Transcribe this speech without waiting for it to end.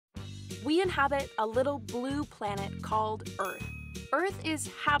We inhabit a little blue planet called Earth. Earth is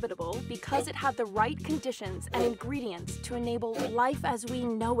habitable because it had the right conditions and ingredients to enable life as we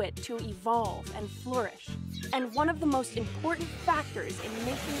know it to evolve and flourish. And one of the most important factors in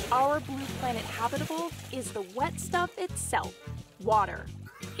making our blue planet habitable is the wet stuff itself, water.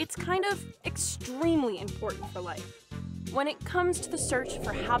 It's kind of extremely important for life. When it comes to the search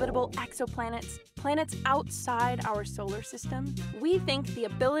for habitable exoplanets, planets outside our solar system, we think the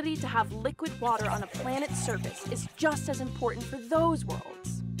ability to have liquid water on a planet's surface is just as important for those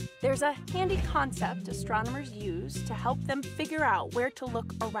worlds. There's a handy concept astronomers use to help them figure out where to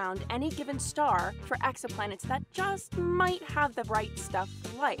look around any given star for exoplanets that just might have the right stuff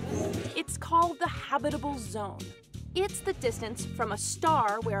for life. It's called the habitable zone. It's the distance from a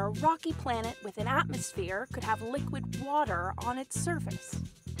star where a rocky planet with an atmosphere could have liquid water on its surface.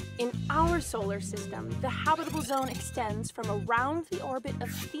 In our solar system, the habitable zone extends from around the orbit of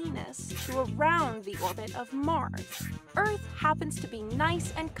Venus to around the orbit of Mars. Earth happens to be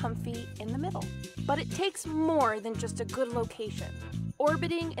nice and comfy in the middle. But it takes more than just a good location.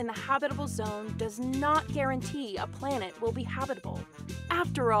 Orbiting in the habitable zone does not guarantee a planet will be habitable.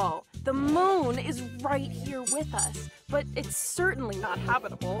 After all, the moon is right here with us, but it's certainly not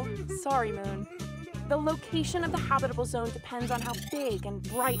habitable. Sorry, Moon. The location of the habitable zone depends on how big and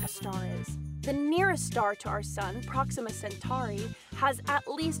bright a star is. The nearest star to our sun, Proxima Centauri, has at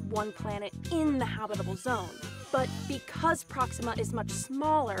least one planet in the habitable zone. But because Proxima is much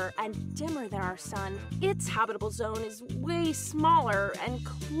smaller and dimmer than our sun, its habitable zone is way smaller and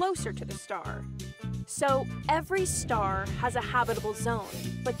closer to the star. So every star has a habitable zone,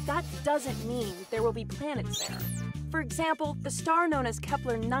 but that doesn't mean there will be planets there. For example, the star known as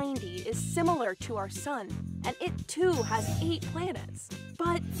Kepler-90 is similar to our sun, and it too has 8 planets.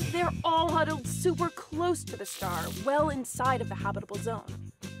 But they're all huddled super close to the star, well inside of the habitable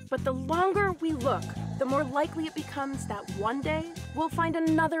zone. But the longer we look, the more likely it becomes that one day we'll find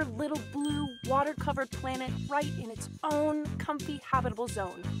another little blue, water-covered planet right in its own comfy habitable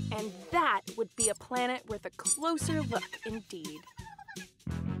zone. And that would be a planet worth a closer look indeed.